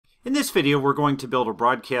In this video, we're going to build a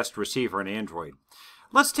broadcast receiver in Android.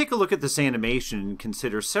 Let's take a look at this animation and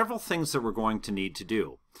consider several things that we're going to need to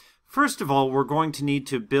do. First of all, we're going to need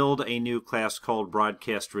to build a new class called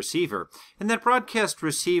BroadcastReceiver, and that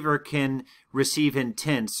BroadcastReceiver can receive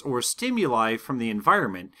intents or stimuli from the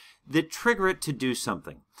environment that trigger it to do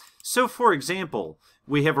something. So, for example,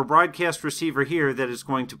 we have a broadcast receiver here that is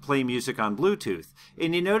going to play music on Bluetooth,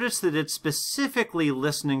 and you notice that it's specifically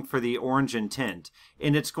listening for the orange intent,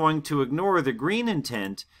 and it's going to ignore the green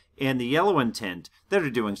intent and the yellow intent that are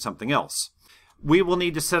doing something else. We will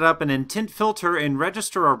need to set up an intent filter and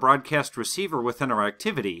register our broadcast receiver within our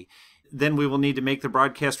activity. Then we will need to make the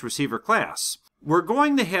broadcast receiver class. We're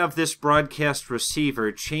going to have this broadcast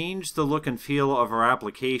receiver change the look and feel of our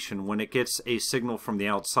application when it gets a signal from the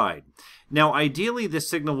outside. Now, ideally, this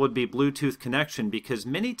signal would be Bluetooth connection because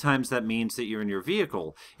many times that means that you're in your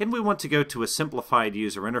vehicle and we want to go to a simplified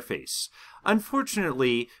user interface.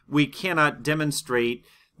 Unfortunately, we cannot demonstrate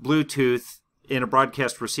Bluetooth in a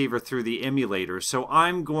broadcast receiver through the emulator, so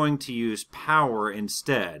I'm going to use power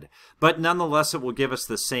instead, but nonetheless it will give us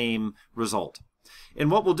the same result. And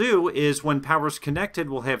what we'll do is when power is connected,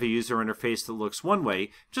 we'll have a user interface that looks one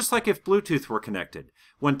way, just like if Bluetooth were connected.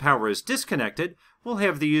 When power is disconnected, we'll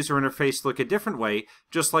have the user interface look a different way,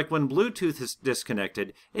 just like when Bluetooth is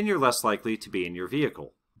disconnected and you're less likely to be in your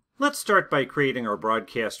vehicle. Let's start by creating our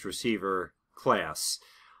broadcast receiver class.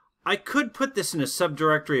 I could put this in a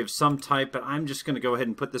subdirectory of some type, but I'm just going to go ahead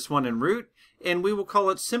and put this one in root, and we will call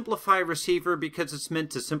it Simplify Receiver because it's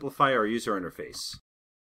meant to simplify our user interface.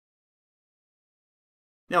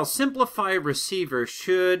 Now, Simplify Receiver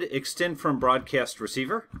should extend from Broadcast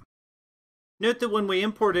Receiver. Note that when we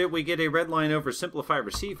import it, we get a red line over Simplify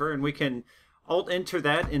Receiver, and we can Alt-enter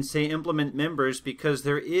that and say Implement Members because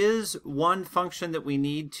there is one function that we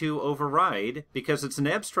need to override because it's an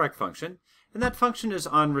abstract function, and that function is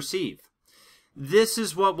onReceive. This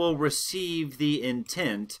is what will receive the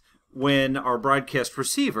intent when our broadcast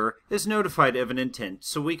receiver is notified of an intent,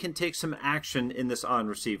 so we can take some action in this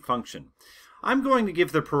onReceive function. I'm going to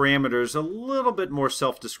give the parameters a little bit more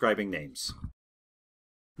self-describing names.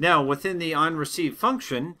 Now, within the onReceive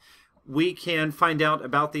function, we can find out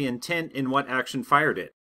about the intent and what action fired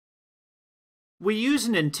it. We use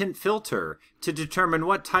an intent filter to determine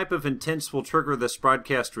what type of intents will trigger this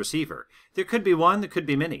broadcast receiver. There could be one, there could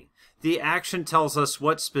be many. The action tells us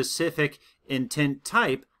what specific intent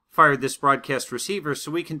type fired this broadcast receiver,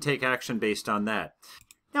 so we can take action based on that.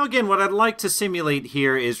 Now again, what I'd like to simulate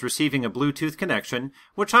here is receiving a Bluetooth connection,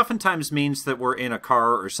 which oftentimes means that we're in a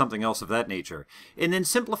car or something else of that nature, and then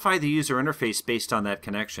simplify the user interface based on that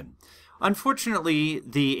connection. Unfortunately,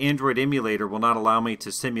 the Android emulator will not allow me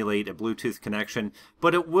to simulate a Bluetooth connection,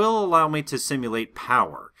 but it will allow me to simulate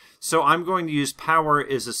power. So I'm going to use power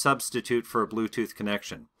as a substitute for a Bluetooth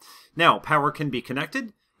connection. Now, power can be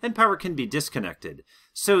connected, and power can be disconnected.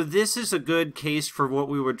 So this is a good case for what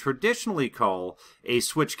we would traditionally call a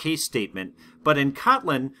switch case statement, but in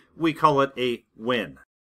Kotlin, we call it a when.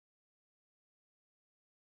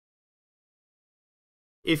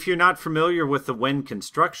 If you're not familiar with the when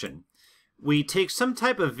construction, we take some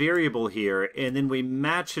type of variable here and then we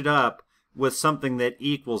match it up with something that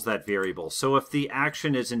equals that variable. So if the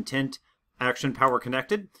action is intent action power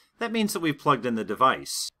connected, that means that we've plugged in the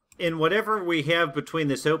device. And whatever we have between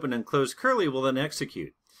this open and closed curly will then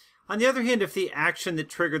execute. On the other hand, if the action that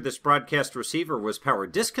triggered this broadcast receiver was power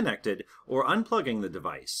disconnected or unplugging the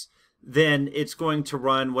device, then it's going to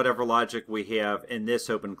run whatever logic we have in this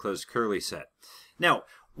open closed curly set. Now,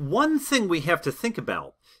 one thing we have to think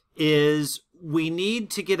about is we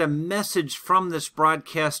need to get a message from this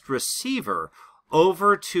broadcast receiver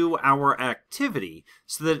over to our activity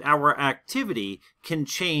so that our activity can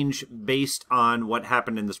change based on what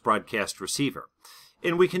happened in this broadcast receiver.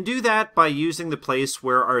 And we can do that by using the place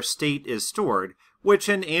where our state is stored, which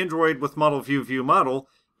in Android with Model View ViewModel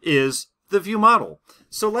is the ViewModel.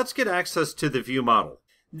 So let's get access to the ViewModel.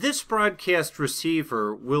 This broadcast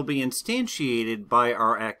receiver will be instantiated by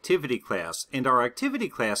our activity class, and our activity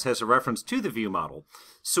class has a reference to the ViewModel,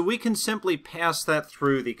 so we can simply pass that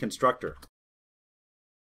through the constructor.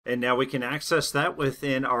 And now we can access that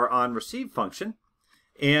within our onReceive function,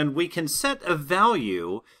 and we can set a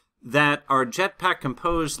value that our Jetpack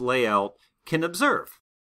Compose layout can observe.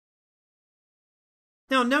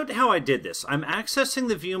 Now note how I did this. I'm accessing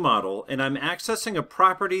the ViewModel, and I'm accessing a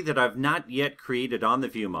property that I've not yet created on the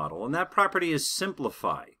ViewModel, and that property is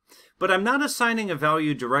Simplify. But I'm not assigning a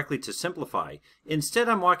value directly to Simplify. Instead,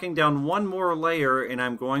 I'm walking down one more layer, and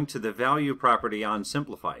I'm going to the value property on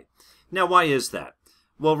Simplify. Now, why is that?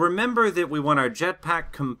 Well, remember that we want our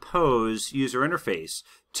Jetpack Compose user interface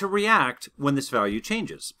to react when this value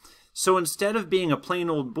changes. So instead of being a plain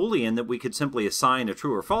old boolean that we could simply assign a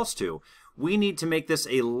true or false to, we need to make this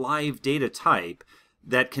a LiveData type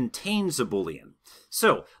that contains a boolean.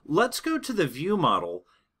 So let's go to the ViewModel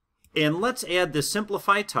and let's add the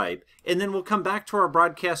Simplify type, and then we'll come back to our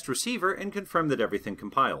broadcast receiver and confirm that everything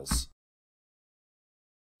compiles.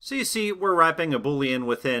 So you see, we're wrapping a boolean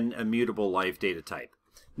within a mutable LiveData type.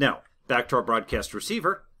 Now, back to our broadcast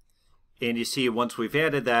receiver, and you see once we've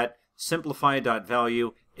added that,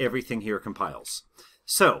 simplify.value, everything here compiles.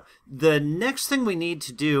 So the next thing we need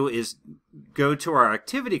to do is go to our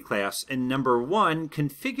activity class and number 1,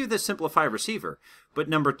 configure the Simplify receiver, but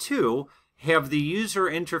number 2, have the user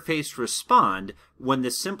interface respond when the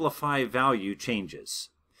Simplify value changes.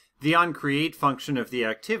 The onCreate function of the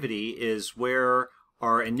activity is where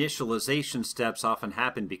our initialization steps often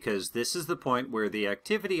happen, because this is the point where the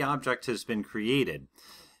activity object has been created,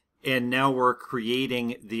 and now we're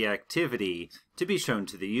creating the activity to be shown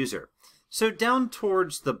to the user. So down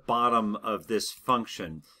towards the bottom of this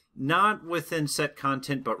function, not within set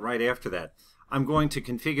content but right after that, I'm going to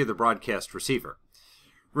configure the broadcast receiver.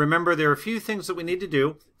 Remember, there are a few things that we need to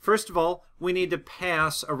do. First of all, we need to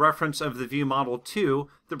pass a reference of the ViewModel to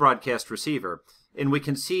the broadcast receiver. And we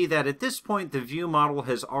can see that at this point, the ViewModel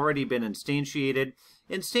has already been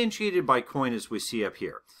instantiated by coin as we see up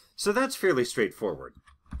here. So that's fairly straightforward.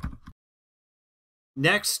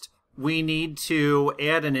 Next, we need to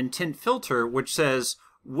add an intent filter which says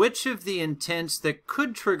which of the intents that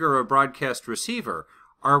could trigger a broadcast receiver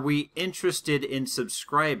are we interested in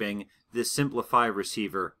subscribing the Simplify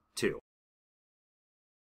receiver to.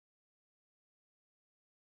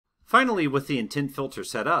 Finally, with the intent filter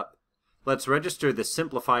set up, let's register the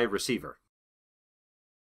Simplify receiver.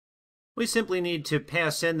 We simply need to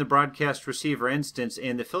pass in the broadcast receiver instance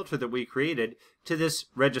and the filter that we created to this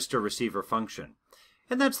register receiver function.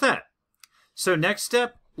 And that's that. So next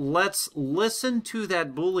step, let's listen to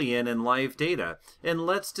that boolean in LiveData and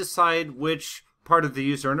let's decide which part of the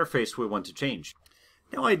user interface we want to change.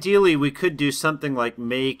 Now ideally we could do something like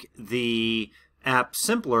make the app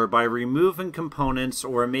simpler by removing components,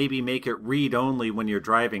 or maybe make it read only when you're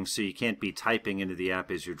driving so you can't be typing into the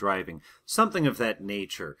app as you're driving. Something of that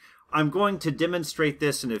nature. I'm going to demonstrate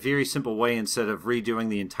this in a very simple way. Instead of redoing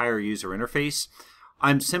the entire user interface,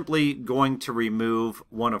 I'm simply going to remove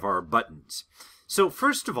one of our buttons. So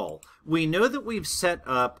first of all, we know that we've set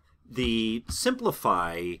up the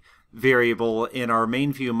Simplify variable in our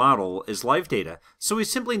main view model as LiveData, so we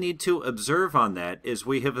simply need to observe on that as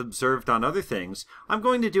we have observed on other things. I'm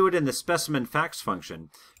going to do it in the specimen facts function,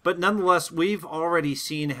 but nonetheless we've already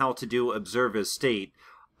seen how to do observeAsState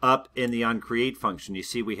up in the onCreate function. You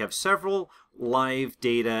see we have several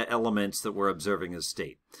LiveData elements that we're observing as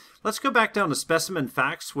state. Let's go back down to specimen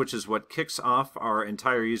facts, which is what kicks off our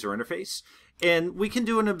entire user interface, and we can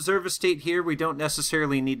do an observeAsState here. We don't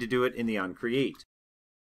necessarily need to do it in the onCreate.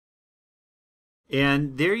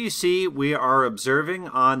 And there you see we are observing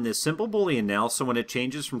on this simple boolean now, so when it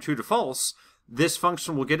changes from true to false, this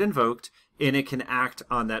function will get invoked and it can act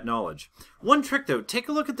on that knowledge. One trick though, take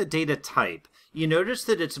a look at the data type. You notice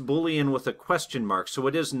that it's boolean with a question mark, so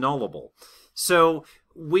it is nullable. So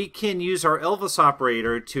we can use our Elvis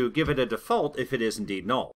operator to give it a default if it is indeed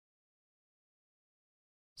null.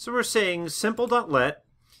 So we're saying simple.let.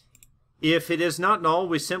 If it is not null,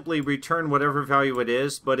 we simply return whatever value it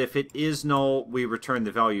is, but if it is null, we return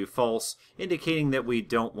the value false, indicating that we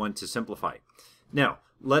don't want to simplify. Now,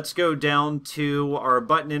 let's go down to our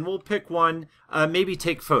button and we'll pick one, maybe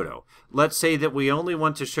take photo. Let's say that we only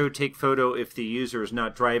want to show take photo if the user is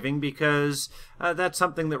not driving, because that's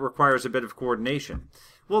something that requires a bit of coordination.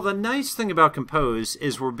 Well, the nice thing about Compose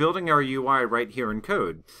is we're building our UI right here in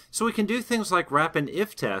code, so we can do things like wrap an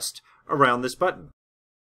if test around this button.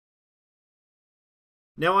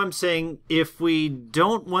 Now I'm saying if we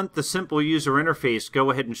don't want the simple user interface,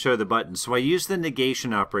 go ahead and show the button. So I use the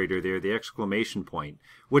negation operator there, the exclamation point,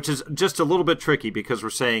 which is just a little bit tricky because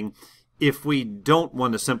we're saying if we don't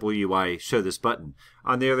want a simple UI, show this button.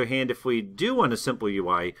 On the other hand, if we do want a simple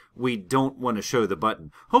UI, we don't want to show the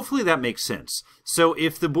button. Hopefully that makes sense. So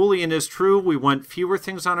if the boolean is true, we want fewer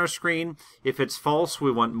things on our screen. If it's false,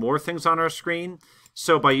 we want more things on our screen.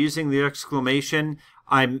 So by using the exclamation,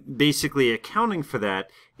 I'm basically accounting for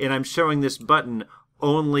that, and I'm showing this button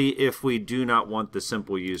only if we do not want the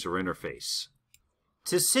simple user interface.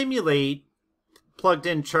 To simulate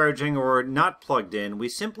plugged-in charging or not plugged in, we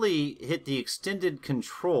simply hit the extended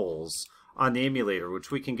controls on the emulator,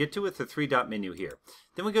 which we can get to with the three-dot menu here.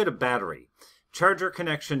 Then we go to battery. Charger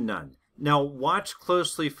connection none. Now watch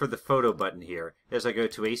closely for the photo button here as I go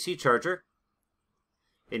to AC charger,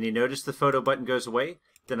 and you notice the photo button goes away.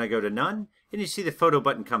 then I go to none, and you see the photo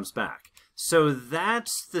button comes back. So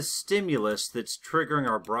that's the stimulus that's triggering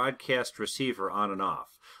our broadcast receiver on and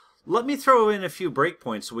off. Let me throw in a few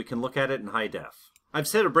breakpoints so we can look at it in high def. I've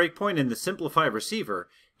set a breakpoint in the Simplified receiver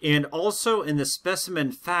and also in the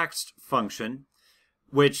specimen facts function,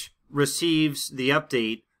 which receives the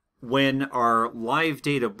update when our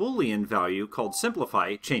LiveData boolean value called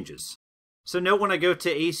Simplify changes. So note when I go to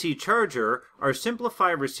AC charger, our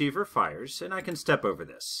Simplified receiver fires, and I can step over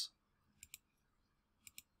this.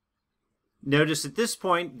 Notice at this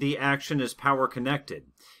point the action is power connected,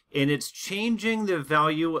 and it's changing the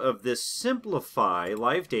value of this Simplify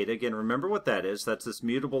LiveData. Again, remember what that is. That's this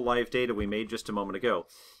mutable LiveData we made just a moment ago.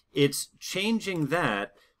 It's changing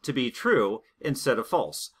that to be true instead of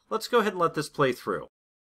false. Let's go ahead and let this play through.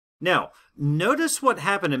 Now, notice what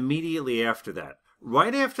happened immediately after that.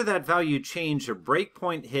 Right after that value change, a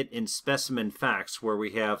breakpoint hit in specimen facts where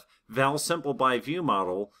we have val simple by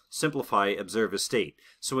ViewModel, simplify observeAsState.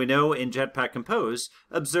 So we know in Jetpack Compose,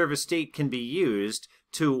 observeAsState can be used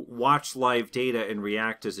to watch live data and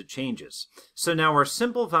react as it changes. So now our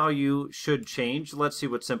simple value should change. Let's see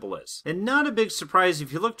what simple is. And not a big surprise,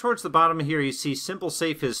 if you look towards the bottom here, you see simple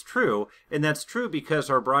safe is true, and that's true because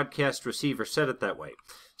our broadcast receiver set it that way.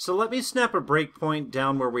 So let me snap a breakpoint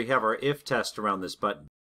down where we have our if test around this button.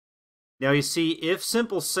 Now you see if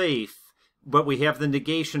simple safe, but we have the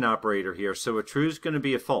negation operator here, so a true is going to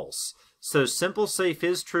be a false. So simple safe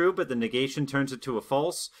is true, but the negation turns it to a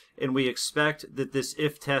false, and we expect that this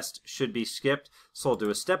if test should be skipped. So I'll do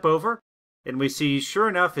a step over, and we see sure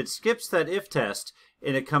enough it skips that if test,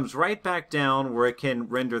 and it comes right back down where it can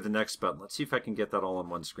render the next button. Let's see if I can get that all on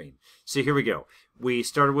one screen. So here we go. We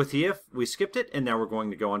started with the if, we skipped it, and now we're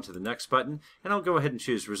going to go on to the next button, and I'll go ahead and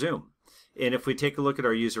choose resume. And if we take a look at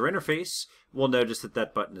our user interface, we'll notice that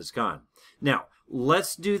that button is gone. Now,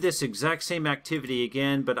 let's do this exact same activity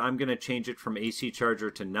again, but I'm going to change it from AC charger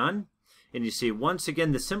to none. And you see, once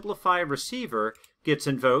again, the Simplify receiver gets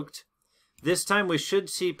invoked. This time we should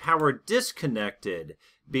see power disconnected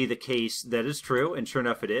be the case that is true, and sure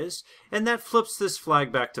enough it is, and that flips this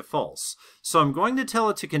flag back to false. So I'm going to tell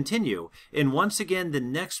it to continue, and once again the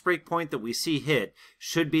next breakpoint that we see hit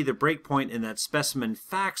should be the breakpoint in that specimen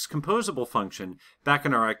facts composable function back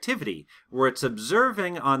in our activity, where it's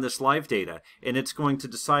observing on this live data, and it's going to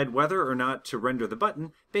decide whether or not to render the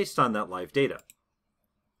button based on that live data.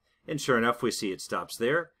 And sure enough we see it stops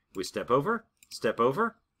there. We step over,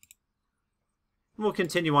 and we'll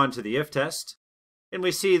continue on to the if test. And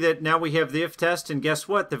we see that now we have the if test, and guess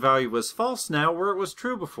what? The value was false now where it was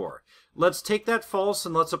true before. Let's take that false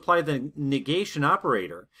and let's apply the negation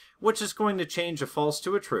operator, which is going to change a false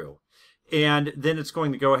to a true. And then it's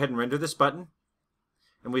going to go ahead and render this button.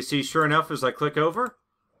 And we see, sure enough, as I click over,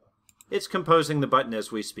 it's composing the button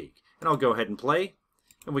as we speak. And I'll go ahead and play.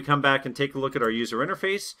 And we come back and take a look at our user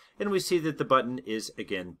interface, and we see that the button is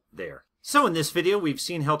again there. So in this video, we've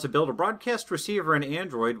seen how to build a broadcast receiver in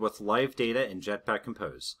Android with LiveData and Jetpack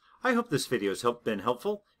Compose. I hope this video has been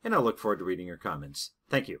helpful, and I look forward to reading your comments.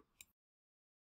 Thank you.